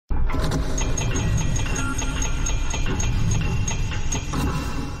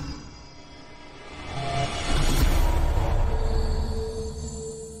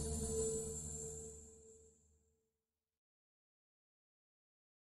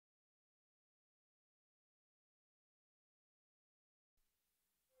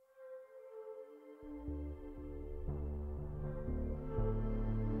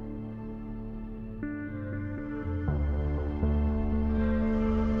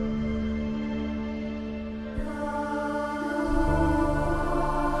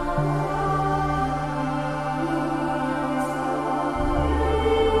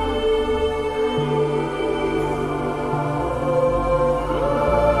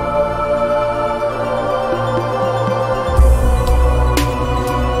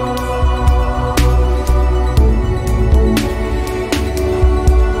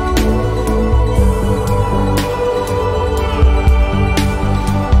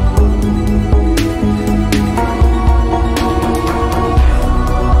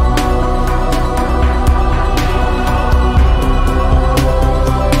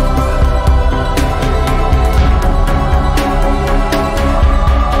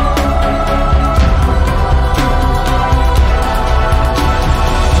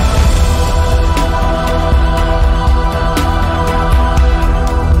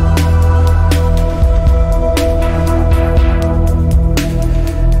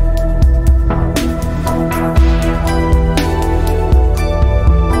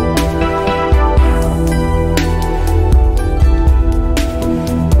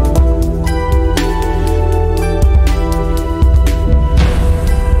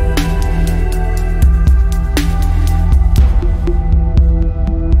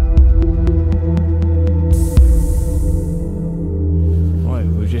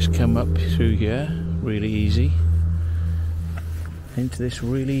easy into this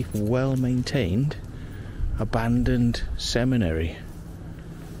really well maintained abandoned seminary.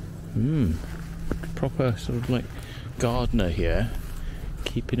 Proper sort of like gardener here,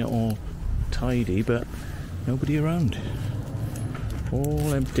 keeping it all tidy, but nobody around.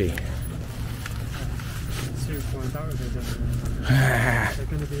 All empty. They're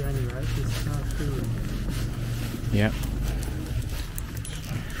going to be anyway. It's not food. Yeah.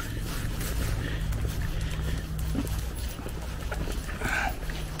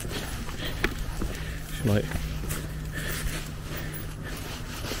 It's like,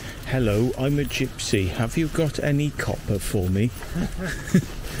 hello, I'm a gypsy. Have you got any copper for me?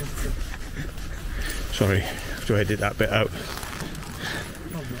 Sorry, I have to edit that bit out.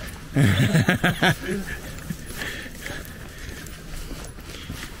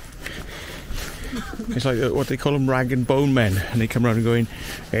 It's like what they call them, rag and bone men, and they come around and going,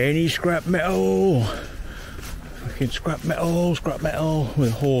 any scrap metal, fucking scrap metal with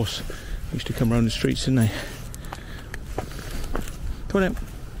a horse. They used to come around the streets, didn't they? Come on in.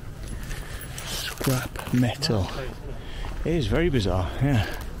 Scrap metal. It is very bizarre, yeah.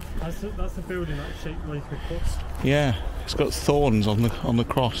 That's the building that's shaped like a cross. Yeah, it's got thorns on the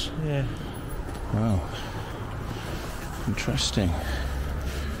cross. Yeah. Wow. Interesting.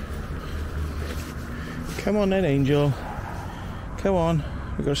 Come on then, Angel. Come on.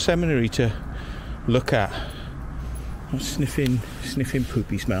 We've got a seminary to look at. I'm sniffing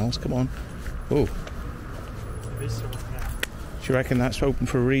poopy smells. Come on. Oh. Do you reckon that's open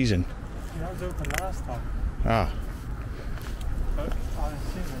for a reason? Yeah, that was open last time. Ah. But I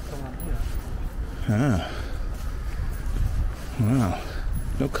assume there's someone here. Ah. Wow.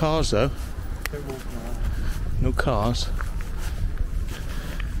 No cars though. They're walking around. No cars.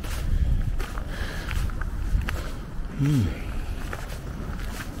 Hmm.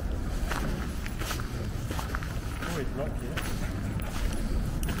 Always lucky.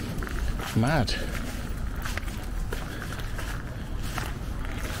 Mad.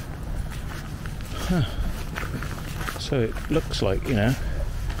 Huh. So it looks like, you know.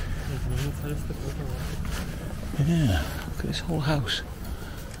 Yeah, look at this whole house.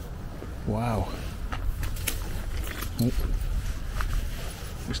 Wow. Oh.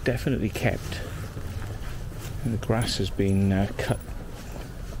 It's definitely kept. And the grass has been cut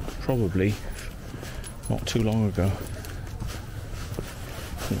probably not too long ago.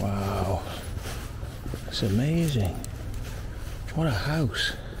 Wow. It's amazing. What a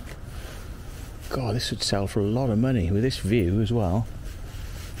house. God, this would sell for a lot of money with this view as well.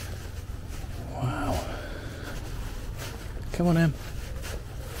 Wow. Come on, Em.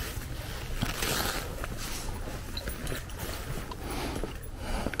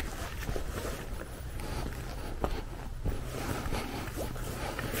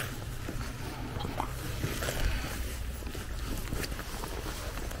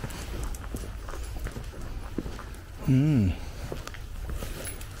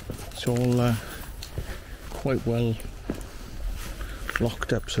 It's all quite well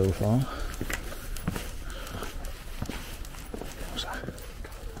locked up so far. What's that?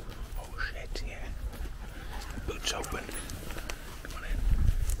 Oh shit, yeah. The boot's open. Come on in.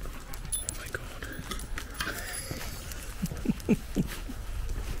 Oh my god.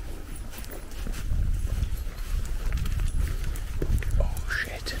 Oh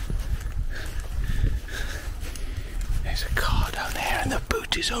shit. There's a car down there and the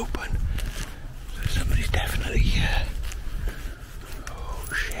boot is open. So somebody's definitely here. Oh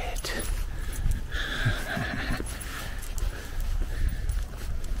shit.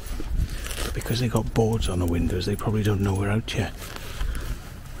 But because they got boards on the windows, they probably don't know we're out yet.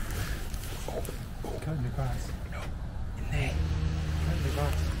 Oh, oh. Cutting the grass. No, in there. Cutting the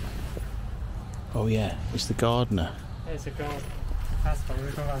grass. Oh yeah, it's the gardener. Yeah, it's a guard. That's fine,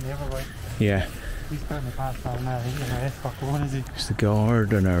 we'll go around the other way. Yeah, He's cutting the grass down there, isn't he? Fucker, what is he? it's the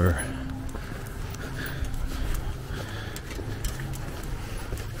gardener.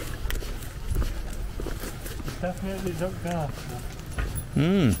 Definitely looked after.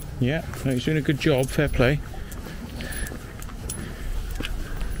 Yeah, no, he's doing a good job, fair play.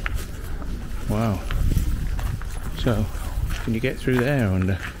 Wow. So, can you get through there, I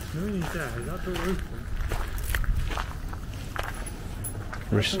wonder? No, he's there. Is that door open?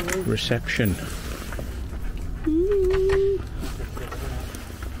 Reception.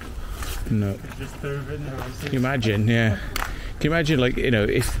 No. Just dove in there. Can you imagine, yeah. Can you imagine, like, you know,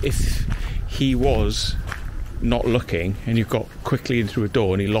 if he was not looking and you got quickly in through a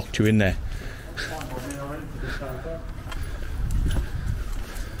door and he locked you in there?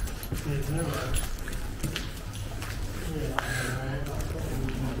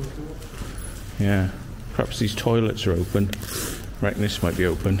 Yeah. Perhaps these toilets are open. I reckon this might be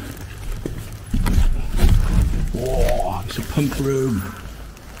open. Whoa, it's a pump room.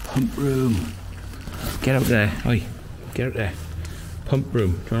 Pump room. Get out there. Oi, get out there. Pump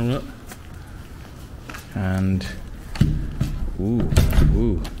room. Do you want to look? And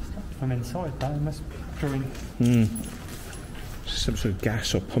ooh. From inside, that must be drawing. Some sort of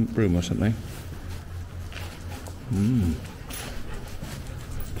gas or pump room or something.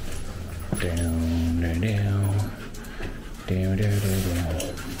 Down.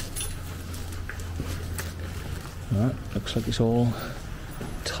 Right, looks like it's all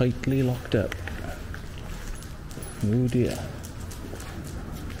tightly locked up. Oh dear.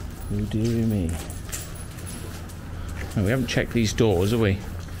 Oh dear me. No, we haven't checked these doors, have we?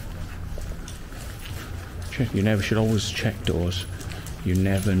 You never should always check doors. You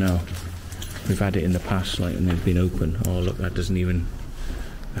never know. We've had it in the past, like, and they've been open. Oh look, that doesn't even.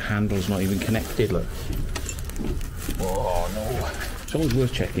 The handle's not even connected. Look. Oh no! It's always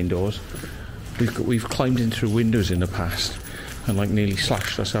worth checking doors. We've climbed in through windows in the past and like nearly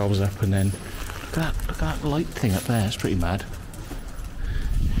slashed ourselves up, and then look at that light thing up there. It's pretty mad.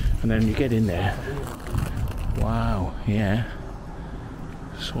 And then you get in there. Wow, yeah.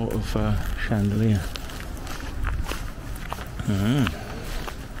 Sort of chandelier. I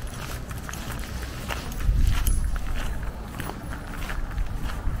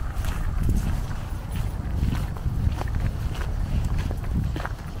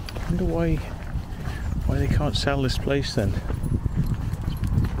wonder why they can't sell this place then.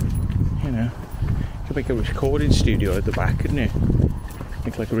 You know, you could make a recording studio at the back, couldn't you?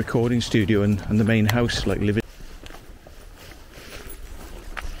 Make like a recording studio and the main house, like living.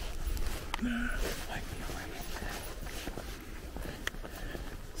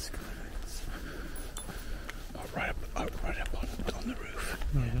 On the roof.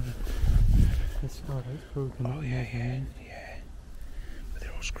 Oh yeah. But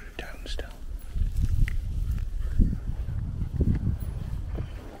they're all screwed down still.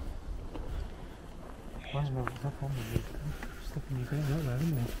 Why not up on the roof? Stuff in your bin out there,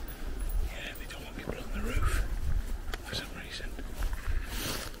 isn't it? Yeah, they don't want people on the roof for some reason.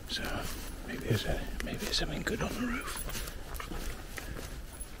 So maybe there's something good on the roof.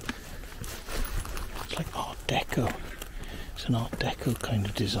 It's like Art Deco. It's an Art Deco kind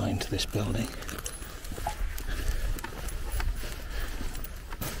of design to this building.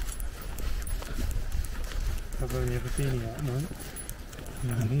 I've only ever been here at the moment.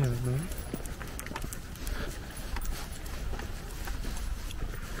 I'm here at the moment.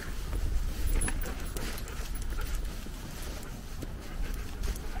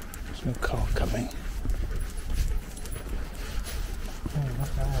 There's no car coming. Oh,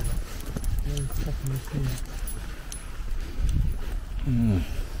 that's that. Very stuff in this here.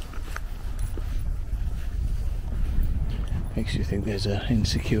 Makes you think there's an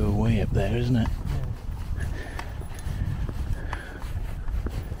insecure way up there, isn't it? Yeah.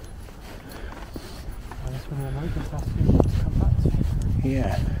 And that's when the locals ask you to come back to.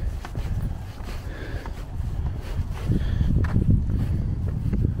 Yeah.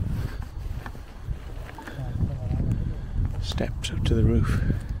 Steps up to the roof.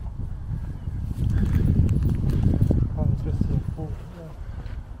 Oh, it's just a fall.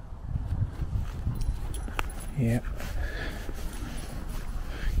 Yep.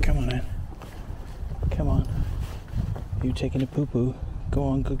 Come on in. Come on. You taking a poo-poo? Go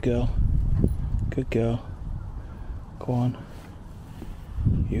on, good girl. Good girl. Go on.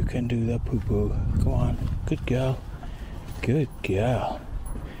 You can do the poo-poo. Go on. Good girl. Good girl.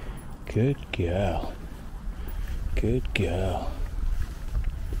 Good girl. Good girl.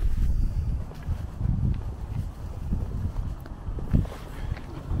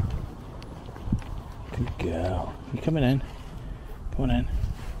 Good girl. You coming in? Come on in.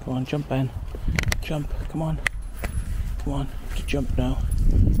 Come on, jump in. Jump. Come on. Come on. Just jump now.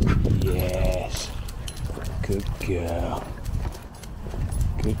 Yes. Good girl.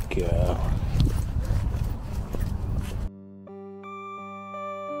 Good girl.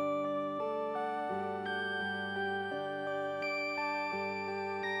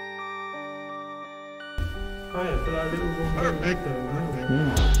 Oh yeah, for that little one right there.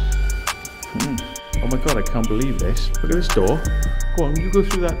 Oh my god, I can't believe this. Look at this door. Go on, you go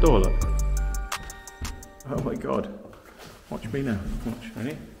through that door, look. Oh my god. Watch me now. Watch,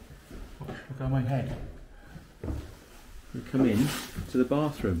 ready? Watch, look at my head. We come in to the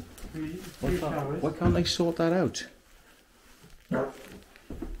bathroom. Why can't they sort that out?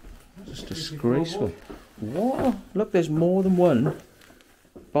 Just disgraceful. What? Look, there's more than one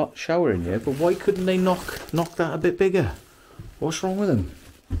shower in here, but why couldn't they knock that a bit bigger? What's wrong with them?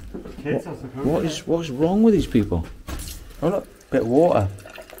 kids, I suppose. What's wrong with these people? Oh look, bit of water.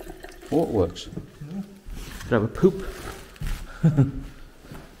 Water works. Yeah. Could have a poop.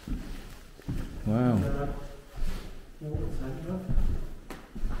 Wow.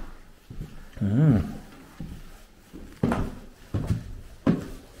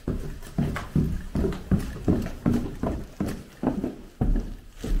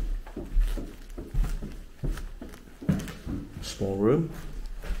 Small room.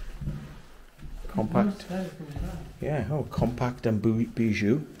 Compact. Yeah, oh, compact and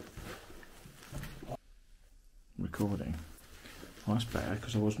bijou. Recording. Oh, that's better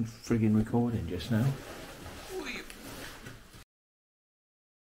because I wasn't frigging recording just now.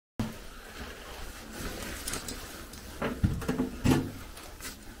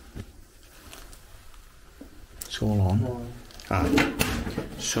 It's all on. Ah,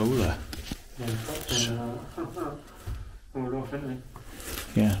 solar.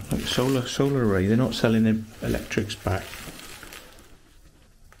 Yeah, like solar array. They're not selling the electrics back.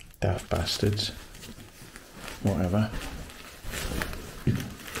 Daft bastards. Whatever.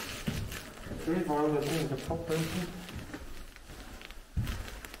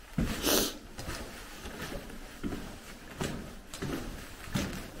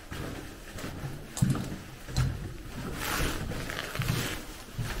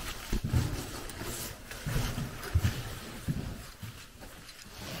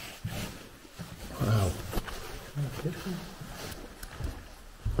 Wow.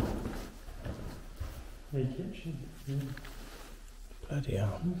 Kitchen. Yeah. Bloody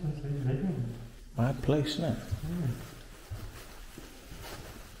hell. Mad place, isn't it?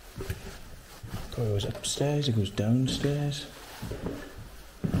 God, it goes upstairs, it goes downstairs.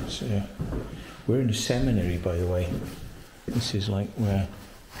 So, we're in a seminary, by the way. This is like where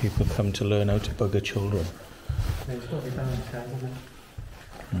people come to learn how to bugger children. Yeah, it's got to be downstairs, isn't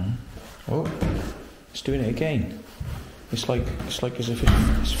it? Oh, it's doing it again. It's like as if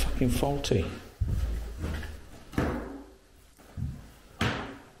it's fucking faulty.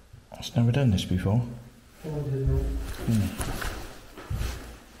 It's never done this before. Oh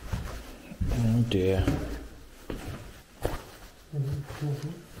dear.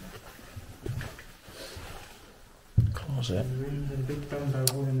 Closet.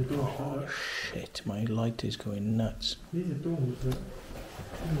 Oh shit, my light is going nuts. These are doors, but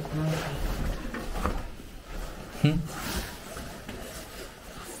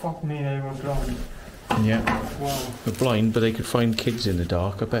fuck me, they were blind. Yeah. Wow. They're blind, but they could find kids in the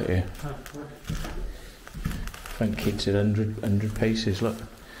dark, I bet you. Find kids at 100 paces, look.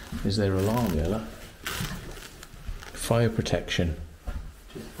 Is there alarm here, look? Fire protection.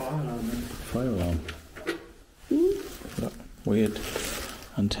 Just fire alarm. Fire alarm. Look, weird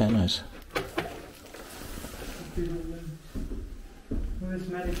antennas. Where's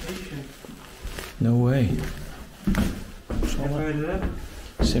medication? No way. What's all that?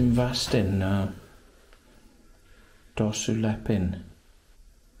 Simvastin, Dosulepin.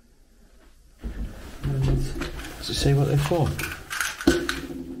 Does it say what they're for?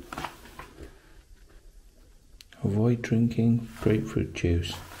 Avoid drinking grapefruit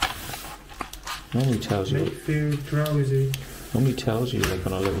juice. Normally tells you. Make feel drowsy. Normally tells you like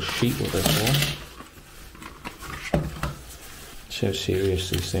on a little sheet what they're for. See how serious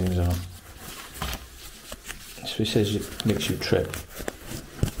these things are. So it says it makes you trip.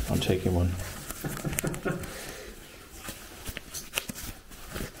 I'm taking one.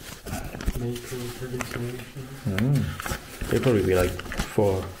 They'd probably be like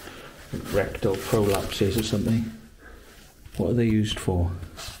for rectal prolapses or something. What are they used for?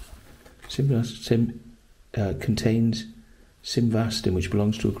 Contains simvastin, which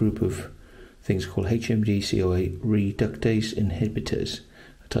belongs to a group of things called HMG-CoA reductase inhibitors,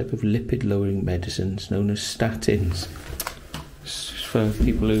 a type of lipid-lowering medicines known as statins. It's for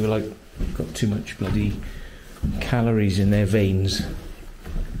people who like got too much bloody calories in their veins.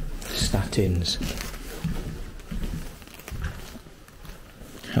 Statins.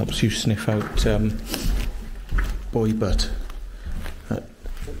 Helps you sniff out boy butt at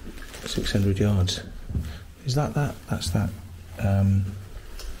 600 yards. Is that? That's that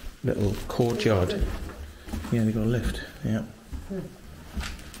little courtyard. Yeah, they got a lift. Yeah.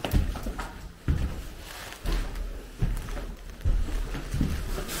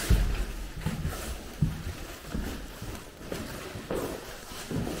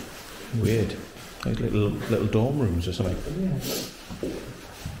 Weird. Like little dorm rooms or something. Yeah.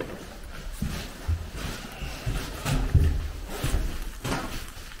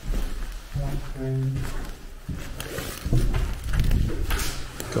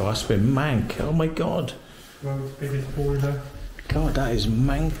 God, that's been mank. Oh my god. World's biggest boiler. God, that is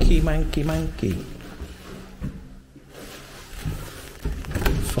manky.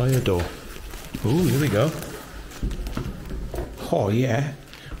 Fire door. Oh, here we go. Oh, yeah.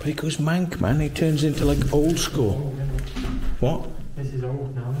 But it goes mank, man. It turns into like old school. What? This is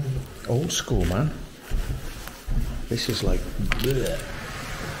old now, isn't it? Old school, man. This is like... bleh.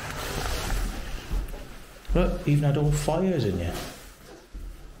 Look, even had all fires in here.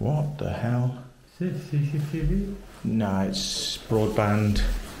 What the hell? Is it CCTV? Nah, it's broadband.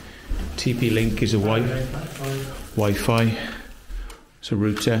 TP-Link is a Wi-Fi. It's a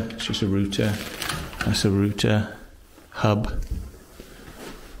router. It's just a router. That's a router. Hub.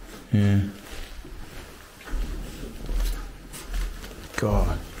 Yeah.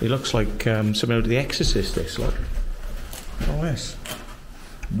 God, it looks like something out of The Exorcist. This, look. Oh yes.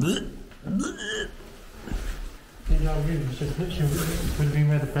 In our room, it's just literally would have been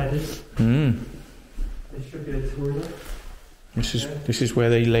where the bed is. There should be a toilet. This is where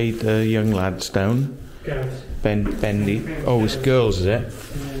they laid the young lads down. Girls. Bendy. Oh, it's girls, is it?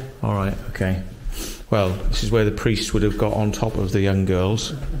 Yeah. All right. Okay. Well, this is where the priest would have got on top of the young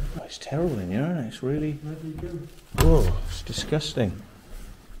girls. Oh, it's terrible in here, isn't it? It's really... Where do you go? Whoa, it's disgusting.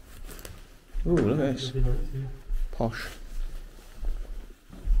 Oh, look at this. Would you like to? Posh.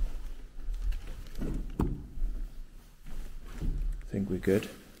 I think we're good.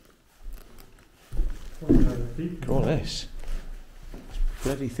 Look at all this.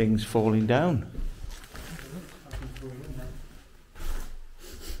 Bloody things falling down.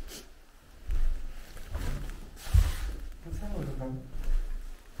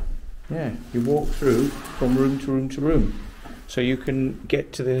 Yeah, you walk through from room to room to room, so you can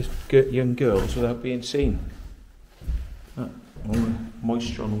get to the young girls without being seen. All the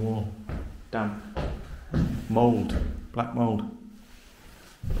moisture on the wall, damp, mould, black mould.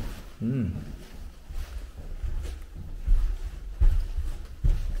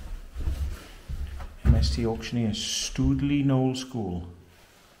 MST Auctioneer, Stoodley Knoll School.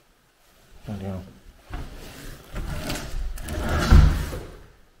 Bloody hell.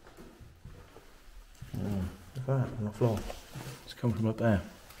 Look at that on the floor. It's come from up there.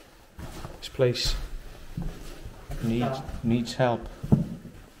 This place needs help.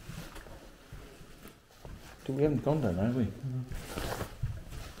 We haven't gone down there, have we?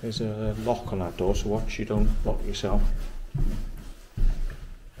 There's a lock on that door, so watch you don't lock yourself.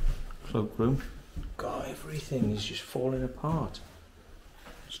 Cloakroom. God, everything is just falling apart.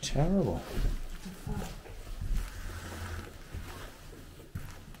 It's terrible.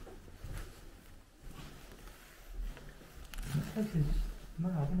 This is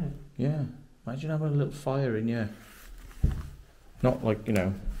mad, isn't it? Yeah. Imagine having a little fire in here. Not like, you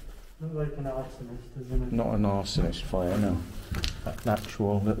know, Not like an arsonist, isn't it? not an arsonist fire, no. An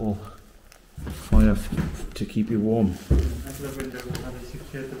actual little fire to keep you warm. Like the window, how they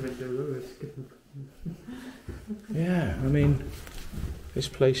secured the window with skipping. Yeah, I mean, this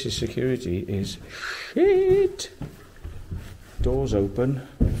place's security is shit. Doors open,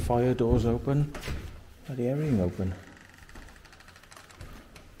 fire doors open, bloody everything open.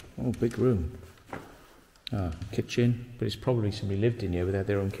 Oh, big room. Ah, kitchen, but it's probably somebody lived in here without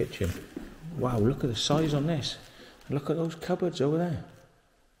their own kitchen. Wow, look at the size on this. And look at those cupboards over there.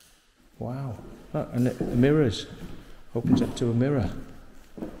 Wow. Look, and the mirrors. Opens up to a mirror.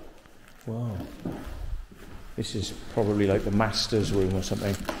 Wow. This is probably like the master's room or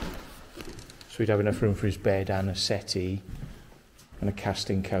something. So he'd have enough room for his bed and a settee and a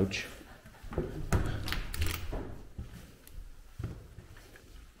casting couch.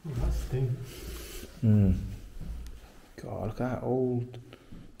 Oh, that stinks. God, look at that old,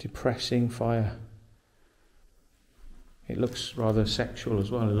 depressing fire. It looks rather sexual as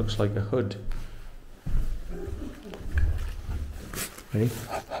well. It looks like a hood. Ready?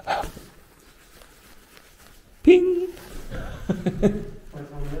 Ping!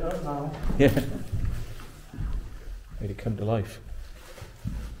 Yeah. Made it come to life.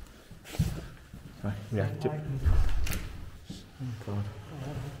 Right, reactive. Oh God.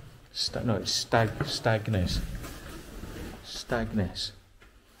 No, it's stagness. Stagness.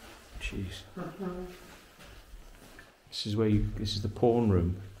 Jeez. This is where this is the porn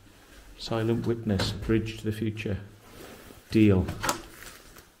room. Silent witness, bridge to the future. Deal.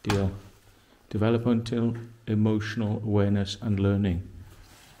 Developmental, emotional awareness and learning.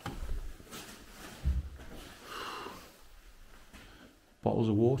 Bottles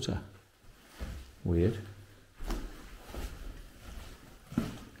of water. Weird.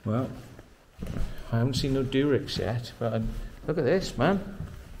 Well, I haven't seen no Durex yet, but look at this, man.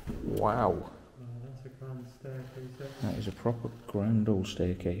 Wow. Oh, that's a grand staircase. That is a proper grand old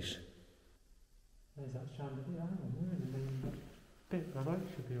staircase. There's that chandelier. bit, the light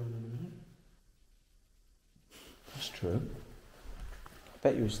should be on in a minute. That's true. I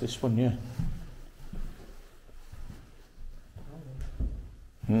bet you it's this one, yeah.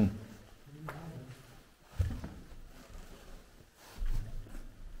 Hmm.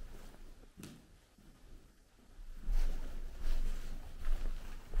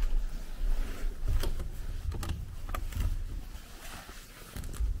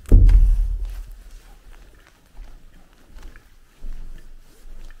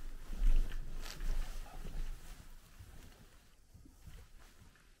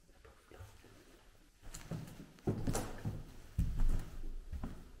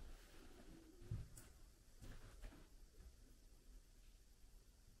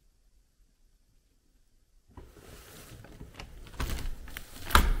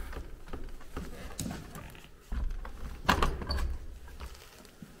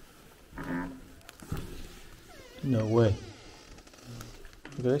 No way.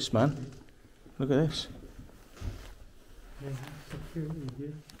 Look at this, man. Look at this. Yeah, security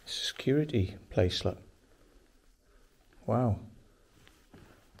here. Security place, look. Wow.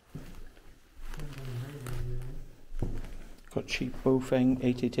 Got cheap Bofeng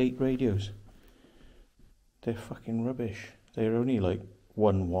 888 radios. They're fucking rubbish. They're only like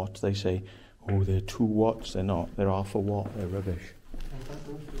 1 watt. They say, oh, they're 2 watts. They're not. They're half a watt. They're rubbish.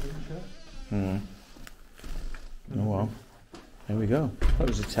 Hmm. Oh well. There we go. That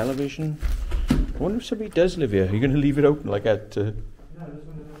was a television. I wonder if somebody does live here. Are you going to leave it open like that? No, this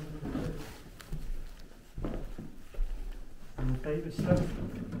one is on David stuff.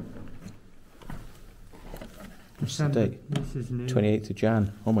 What's the date? This is new. 28th of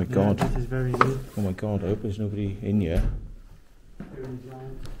Jan. Oh my Yeah, god. this is very new. Oh my god. I hope there's nobody in here.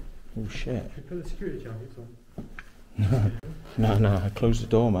 Oh shit. Should we put the security jackets on? No. I closed the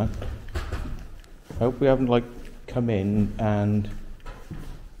door, man. I hope we haven't like come in and. Do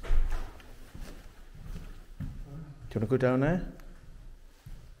you want to go down there?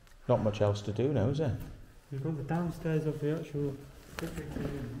 Not much else to do now, is there? We've got the downstairs of the actual.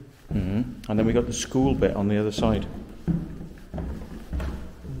 And then we got the school bit on the other side.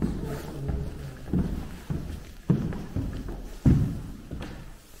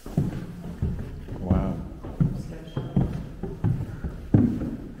 Wow.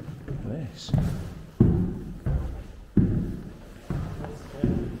 Look at this.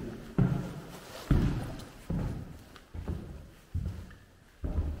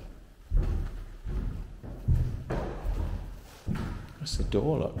 That's the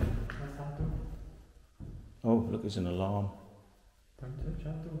door, look. Oh, look, there's an alarm. Don't touch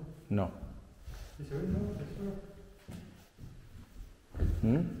that door. No. Is there a door?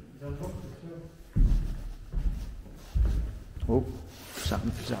 Hmm? Is that a door? Oh, is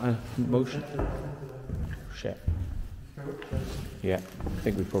that a motion? Shit. Yeah, I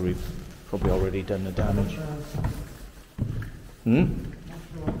think we've probably already done the damage. Hmm?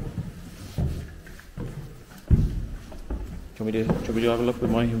 Do you want me to have a look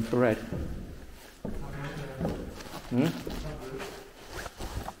with my infrared? Hmm?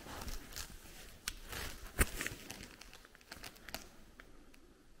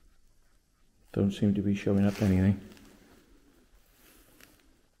 Don't seem to be showing up anything.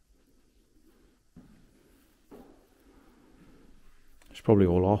 It's probably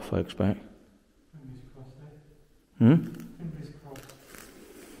all off, I expect. Hmm?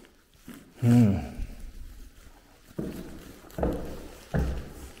 Hmm.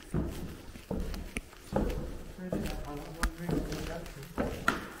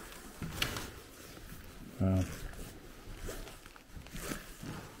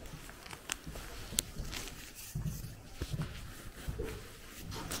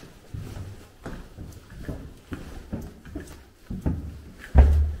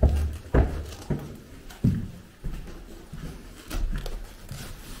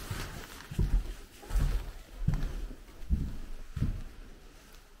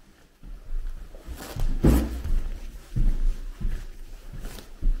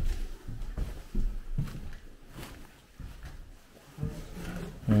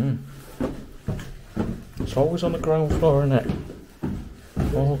 It's always on the ground floor, isn't it?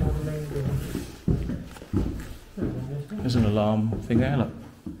 Oh. There's an alarm thing there, look.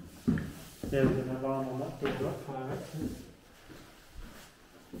 Yeah, there's an alarm on that door, fire exit.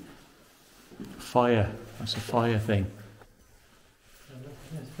 Fire. That's a fire thing.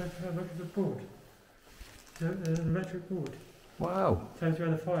 Yes, look at the board. There's an electric board. Wow. Tells you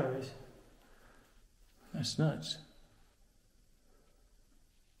where the fire is. That's nuts.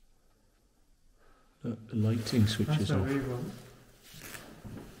 Look, the lighting switches That's off. what we want.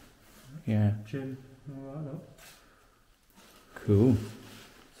 Yeah. Gym, all that lot. Cool.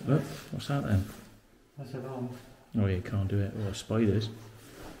 Look, what's that then? That's an arm. Oh yeah, you can't do it. Oh, spiders.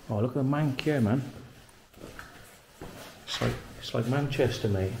 Oh, look at the mank here, man. It's like Manchester,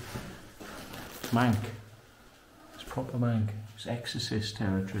 mate. Mank. It's proper mank. It's exorcist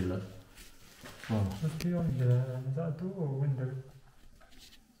territory, look. Whoa. What's beyond there? Is that a door or a window?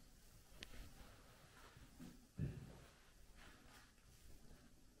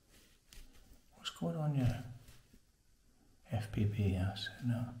 What's going on here? FPP, yes.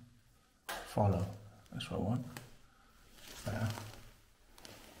 No. Follow. That's what I want. Better.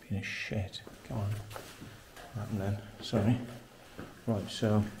 Being a shit. Come on. What happened then? Sorry. Right,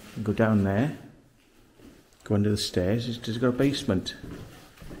 so go down there. Go under the stairs. Does it got a basement?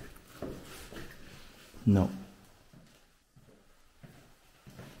 No.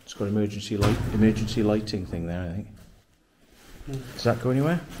 It's got emergency lighting thing there, I think. Does that go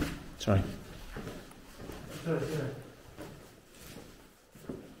anywhere? Sorry. Yeah.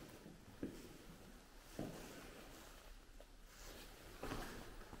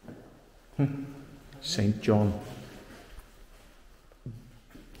 St. John.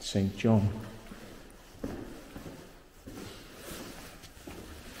 St. John.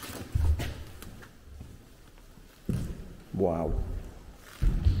 Wow.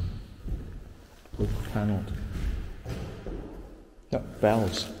 Oak panelled. No,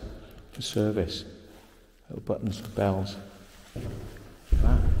 bells for service. Little buttons for bells.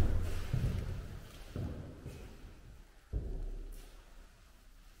 Ah.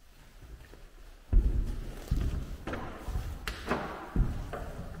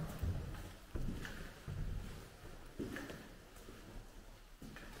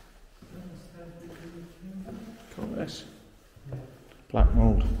 This black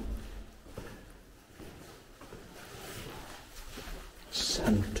mould.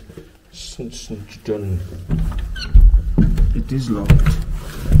 St. John. It is locked.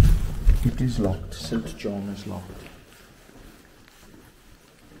 It is locked. St. John is locked.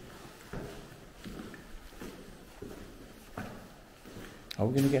 Are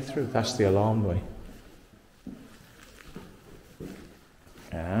we going to get through past the alarm way?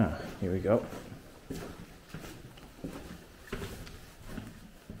 Ah, here we go.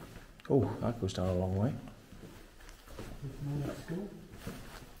 Oh, that goes down a long way.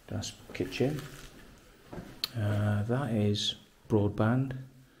 That's kitchen. That is broadband.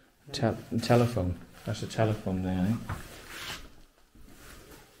 Telephone. That's a telephone there, I think.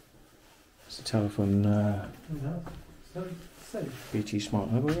 It's a telephone. Safe. BT Smart.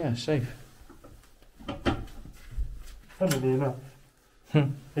 Oh, yeah, safe. Funnily enough,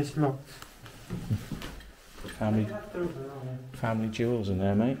 it's locked. Family jewels in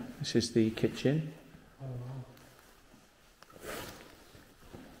there, mate. This is the kitchen. Oh, wow.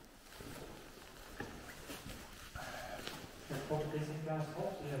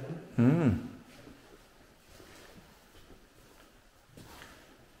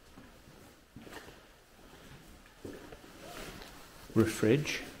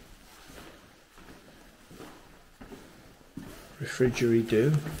 Refrigery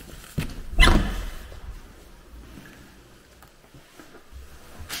do.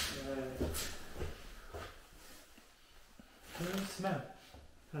 Smell.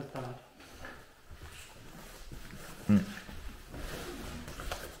 That's bad.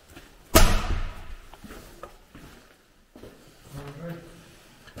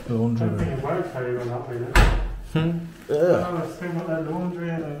 Laundry I don't think room. it won't carry on that way then. Ugh. It's still got that laundry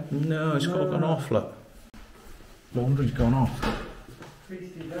in there. No, it's got gone off, look. Laundry's gone off.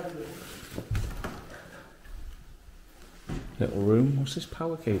 Little room. What's this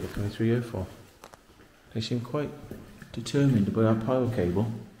power cable coming through here for? They seem quite determined about our power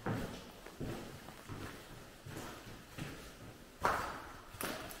cable.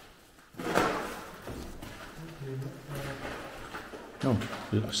 Oh,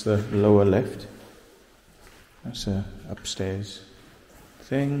 that's the lower lift. That's a upstairs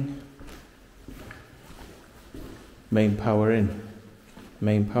thing. Main power in.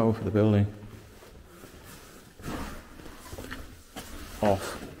 Main power for the building.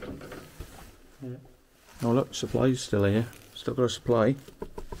 Off. Yeah. Oh look, supply's still here. Still got a supply.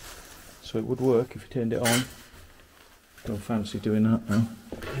 So it would work if you turned it on. Don't fancy doing that now.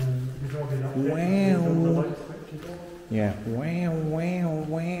 Wow. Yeah. Wow, wow,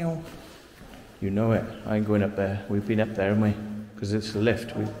 wow. You know it. I ain't going up there. We've been up there, haven't we? Because it's the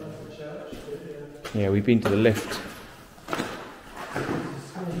lift. Yeah, we've been to the lift.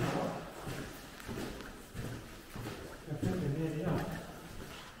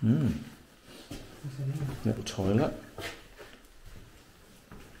 Little toilet.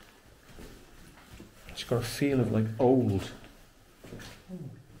 It's got a feel of like old.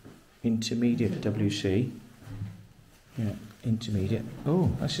 Intermediate WC. Yeah, intermediate.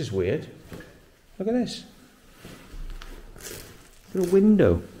 Oh, this is weird. Look at this. Got a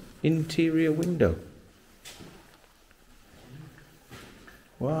window. Interior window.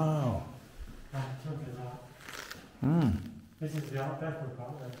 Wow. This is the Art Deco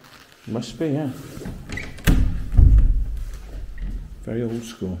part then. Must be, yeah. Very old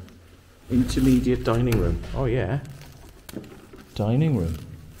school. Intermediate dining room. Oh yeah. Dining room.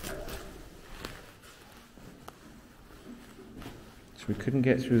 So we couldn't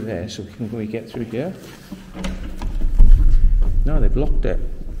get through there, so can we get through here? No, they've locked it.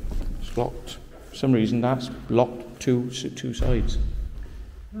 It's locked. For some reason that's locked two sides.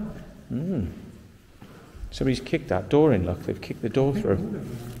 Somebody's kicked that door in, look. They've kicked the door through.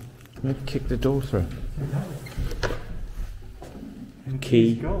 They've kicked the door through.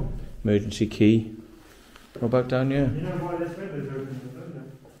 Key. Emergency key. What about down here? You know why this window's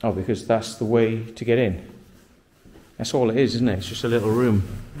open? Oh, because that's the way to get in. That's all it is, isn't it? It's just a little room.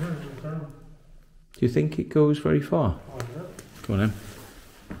 Do you think it goes very far? Come on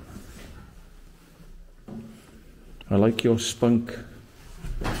then. I like your spunk.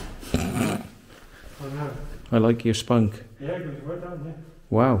 I like your spunk. Yeah, it goes right down here.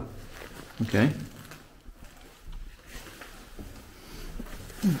 Wow. Okay.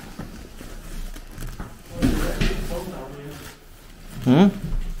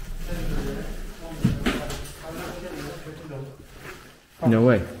 No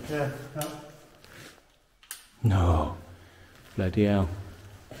way. Yeah. No. Bloody hell.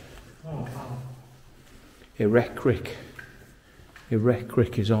 Oh, wow. Erectric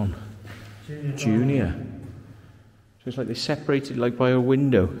is on. Junior. So it's like they separated like by a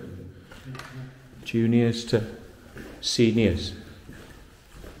window. Juniors to seniors.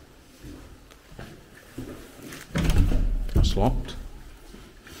 That's locked.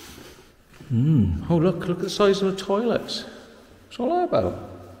 Oh look at the size of the toilets. What's all that about?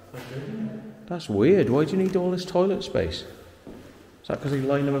 That's weird. Why do you need all this toilet space? Is that because they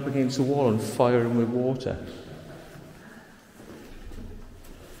line them up against the wall and fire them with water?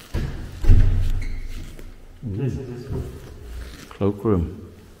 This is his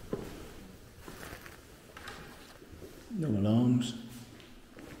Cloakroom. No alarms.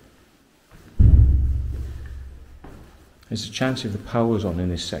 There's a chance if the power's on in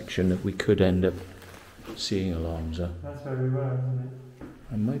this section that we could end up seeing alarms. That's where we were, isn't it?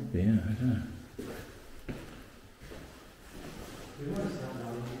 It might be, yeah, I don't know.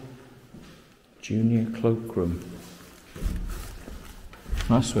 Junior cloakroom.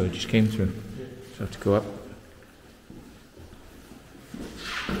 That's where it just came through. So I have to go up.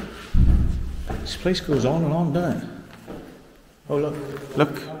 This place goes on and on, doesn't it? Oh look,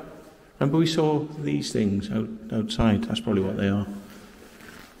 look. Remember we saw these things outside? That's probably what they are.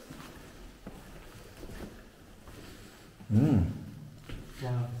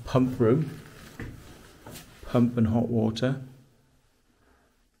 Wow. Pump room. Pump and hot water.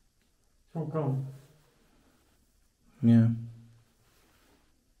 It's all gone. Yeah.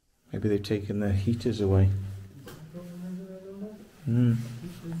 Maybe they've taken the heaters away.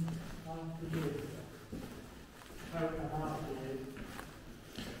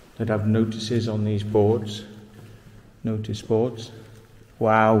 They'd have notices on these boards. Notice boards.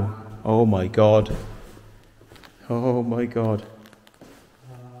 Wow. Oh my god. Oh my god.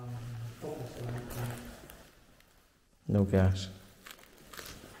 No gas.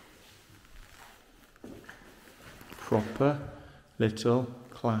 Proper little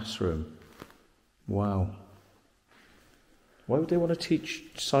classroom. Wow. Why would they want to teach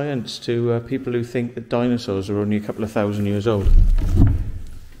science to people who think that dinosaurs are only a couple of thousand years old?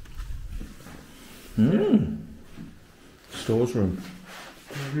 Stores room.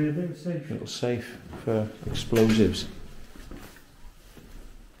 Really safe. Little safe for explosives.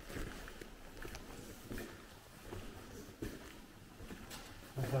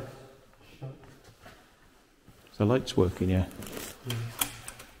 The light's working, yeah?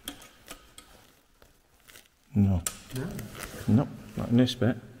 No. No. Nope, not in this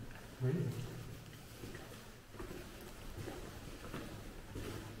bit. Really?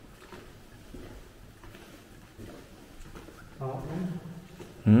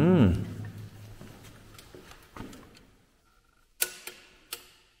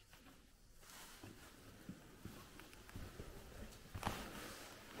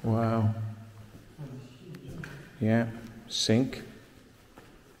 Wow. Yeah, sink.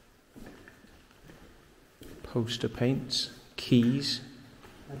 Poster paints, keys.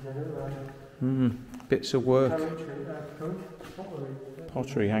 Bits of work.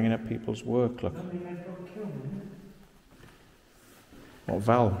 Pottery hanging up people's work, look. What,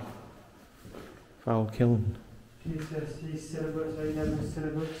 Val Kiln? He's syllabus, A7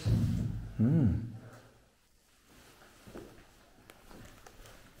 syllabus.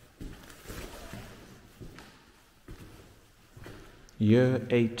 Year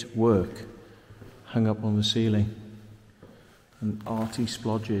 8 work hung up on the ceiling and arty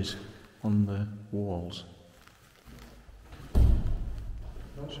splodges on the walls.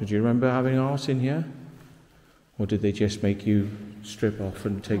 So do you remember having art in here? Or did they just make you strip off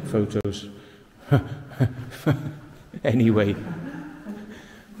and take photos? Anyway,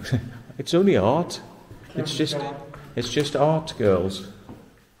 it's only art. It's just art, girls.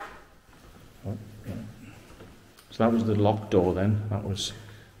 Oh, yeah. So that was the locked door then. That was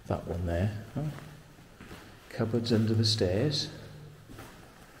that one there. Oh. Cupboards under the stairs.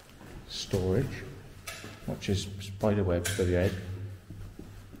 Storage. Watch his spider web for your head.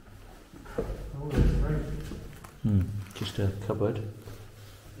 Oh, that's right. Just a cupboard.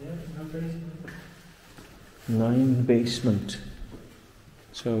 Yeah, no basement. 9 basement.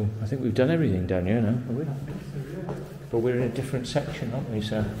 So I think we've done everything down here now, have we? But we're in a different section, aren't we?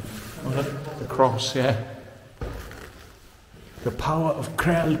 So oh, look, the cross, yeah. The power of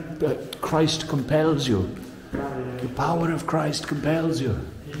Christ compels you. The power of Christ compels you.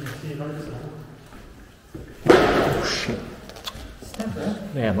 Oh shit! Step there.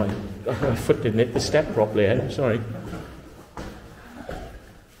 Yeah, my foot didn't hit the step properly. Sorry.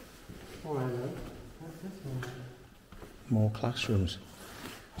 More classrooms.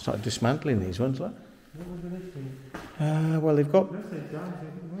 Started dismantling these ones, look. Well, they've got.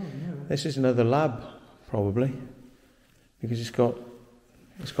 This is another lab, probably, because it's got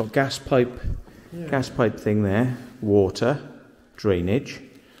gas pipe thing there, water, drainage.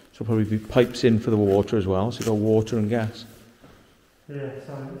 So probably be pipes in for the water as well. So you've got water and gas. Yeah,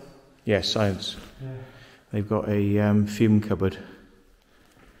 science. Yes, science. Yeah. They've got a fume cupboard.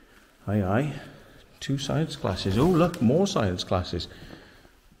 Aye, aye. 2 science classes. Oh, look, more science classes.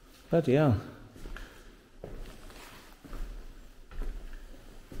 Bloody hell.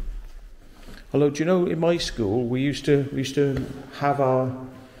 Although, do you know, in my school, we used to have our,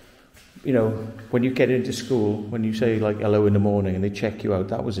 you know, when you get into school, when you say like hello in the morning and they check you out,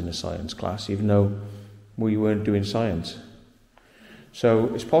 that was in a science class, even though we weren't doing science.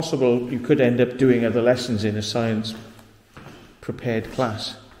 So it's possible you could end up doing other lessons in a science prepared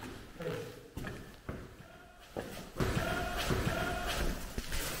class.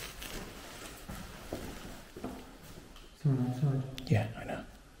 Someone outside. Yeah, I know.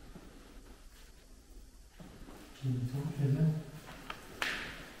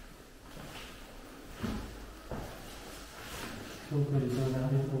 Oh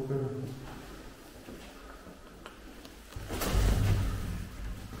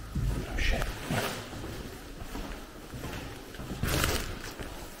shit.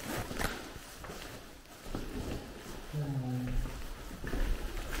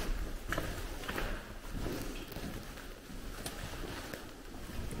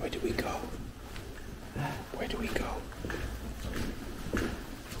 Where do we go? Where do we go?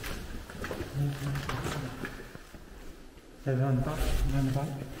 Around the back.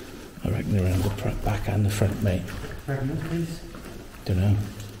 I reckon around the back and the front, mate. Pregnant, please. Don't know.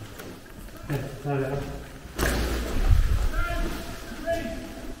 Yeah, there.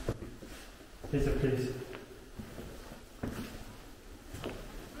 Lisa, please.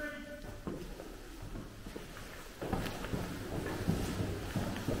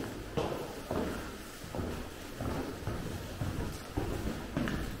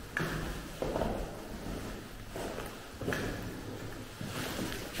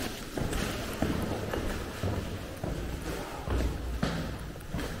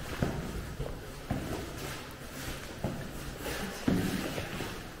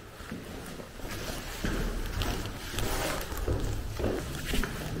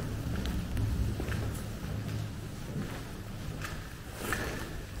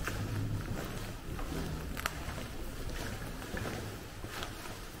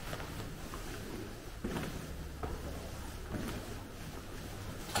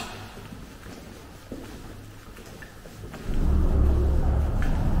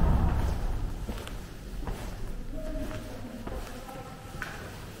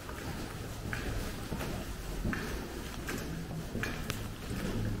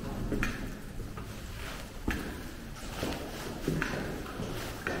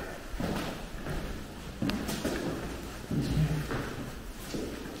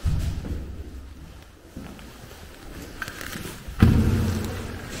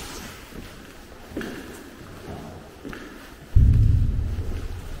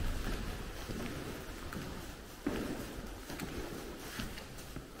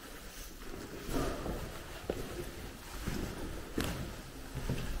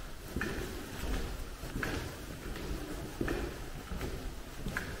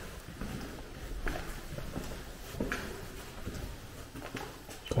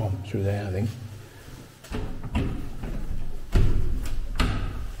 through there, I think.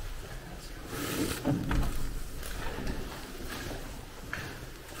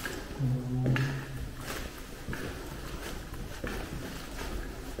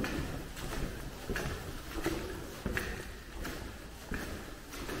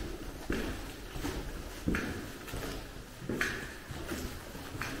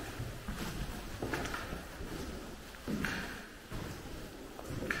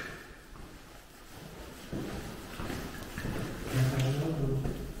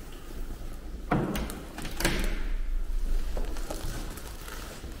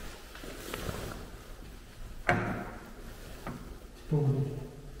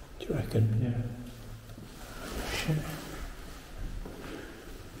 Do you reckon? Yeah. Shit.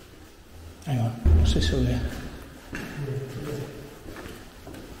 Hang on, what's this over here?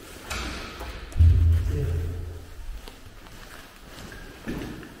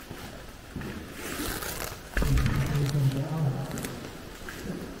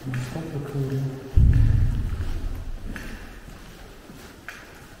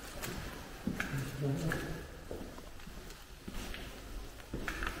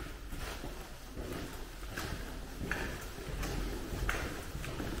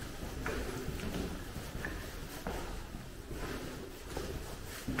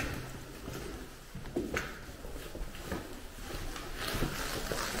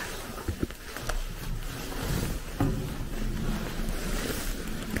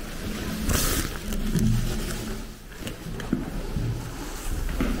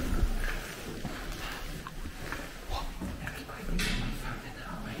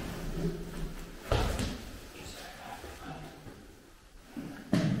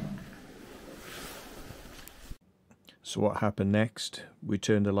 So what happened next? We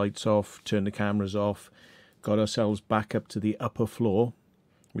turned the lights off, turned the cameras off, got ourselves back up to the upper floor,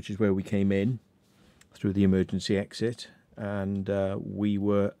 which is where we came in through the emergency exit, and we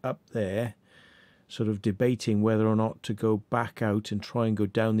were up there sort of debating whether or not to go back out and try and go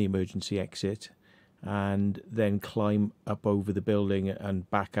down the emergency exit and then climb up over the building and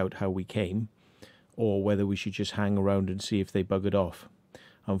back out how we came, or whether we should just hang around and see if they buggered off.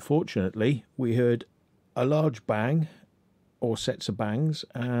 Unfortunately, we heard a large bang or sets of bangs,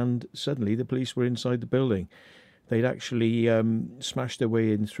 and suddenly the police were inside the building. They'd actually smashed their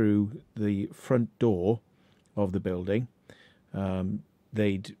way in through the front door of the building.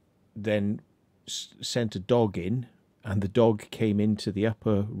 They'd then sent a dog in, and the dog came into the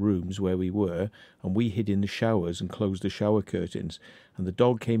upper rooms where we were, and we hid in the showers and closed the shower curtains. And the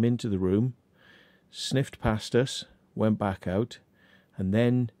dog came into the room, sniffed past us, went back out, and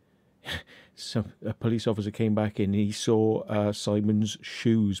then a police officer came back in. He saw Simon's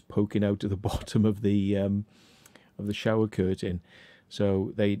shoes poking out of the bottom of the shower curtain.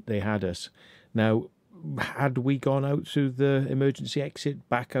 So they had us. Now, had we gone out through the emergency exit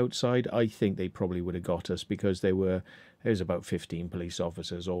back outside, I think they probably would have got us, because there was about 15 police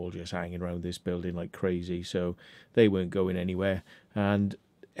officers all just hanging around this building like crazy. So they weren't going anywhere. And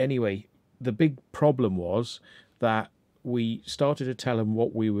anyway, the big problem was that we started to tell them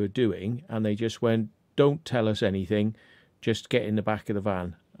what we were doing, and they just went, "Don't tell us anything, just get in the back of the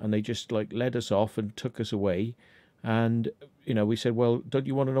van." And they just like led us off and took us away. And you know, we said, "Well, don't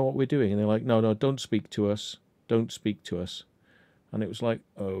you want to know what we're doing?" And they're like, "No, don't speak to us, don't speak to us." And it was like,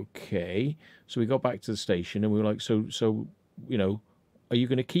 okay. So we got back to the station, and we were like, so you know, are you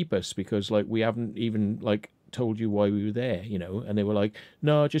going to keep us, because like we haven't even like told you why we were there, you know? And they were like,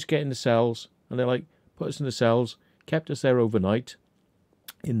 "No, just get in the cells." And they're like, put us in the cells, kept us there overnight.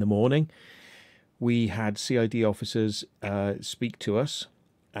 In the morning, we had CID officers speak to us,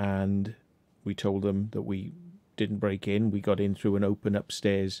 and we told them that we didn't break in. We got in through an open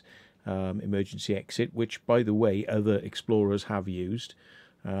upstairs emergency exit, which, by the way, other explorers have used.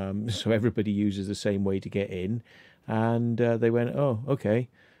 So everybody uses the same way to get in. And they went, "Oh, okay."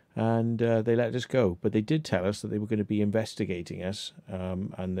 And they let us go. But they did tell us that they were going to be investigating us,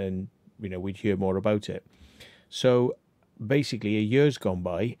 and then, you know, we'd hear more about it. So basically a year's gone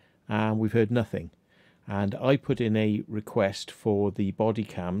by and we've heard nothing. And I put in a request for the body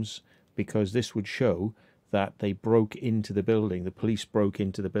cams, because this would show that they broke into the building. The police broke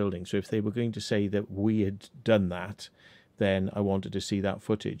into the building. So if they were going to say that we had done that, then I wanted to see that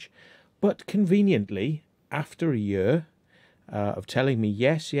footage. But conveniently, after a year of telling me,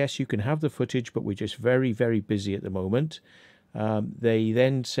 yes, you can have the footage, but we're just very, very busy at the moment, they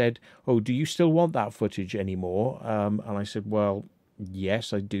then said, "Oh, do you still want that footage anymore?" And I said, "Well,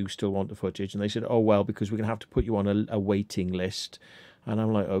 yes, I do still want the footage." And they said, "Oh, well, because we're going to have to put you on a waiting list." And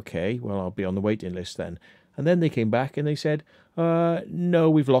I'm like, "Okay, well, I'll be on the waiting list then." And then they came back and they said, no,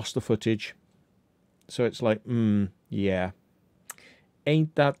 we've lost the footage. So it's like, yeah,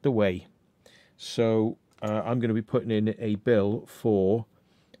 ain't that the way? So I'm going to be putting in a bill for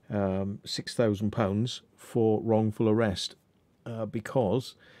 £6,000 for wrongful arrest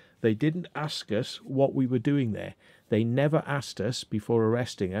because they didn't ask us what we were doing there. They never asked us before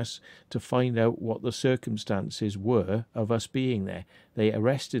arresting us to find out what the circumstances were of us being there. They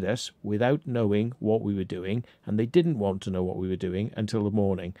arrested us without knowing what we were doing, and they didn't want to know what we were doing until the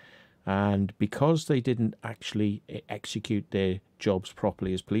morning. And because they didn't actually execute their jobs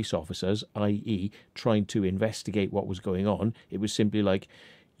properly as police officers, i.e. trying to investigate what was going on, it was simply like,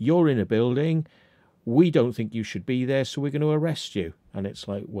 you're in a building, we don't think you should be there, so we're going to arrest you. And it's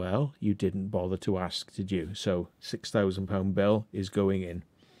like, well, you didn't bother to ask, did you? So £6,000 bill is going in.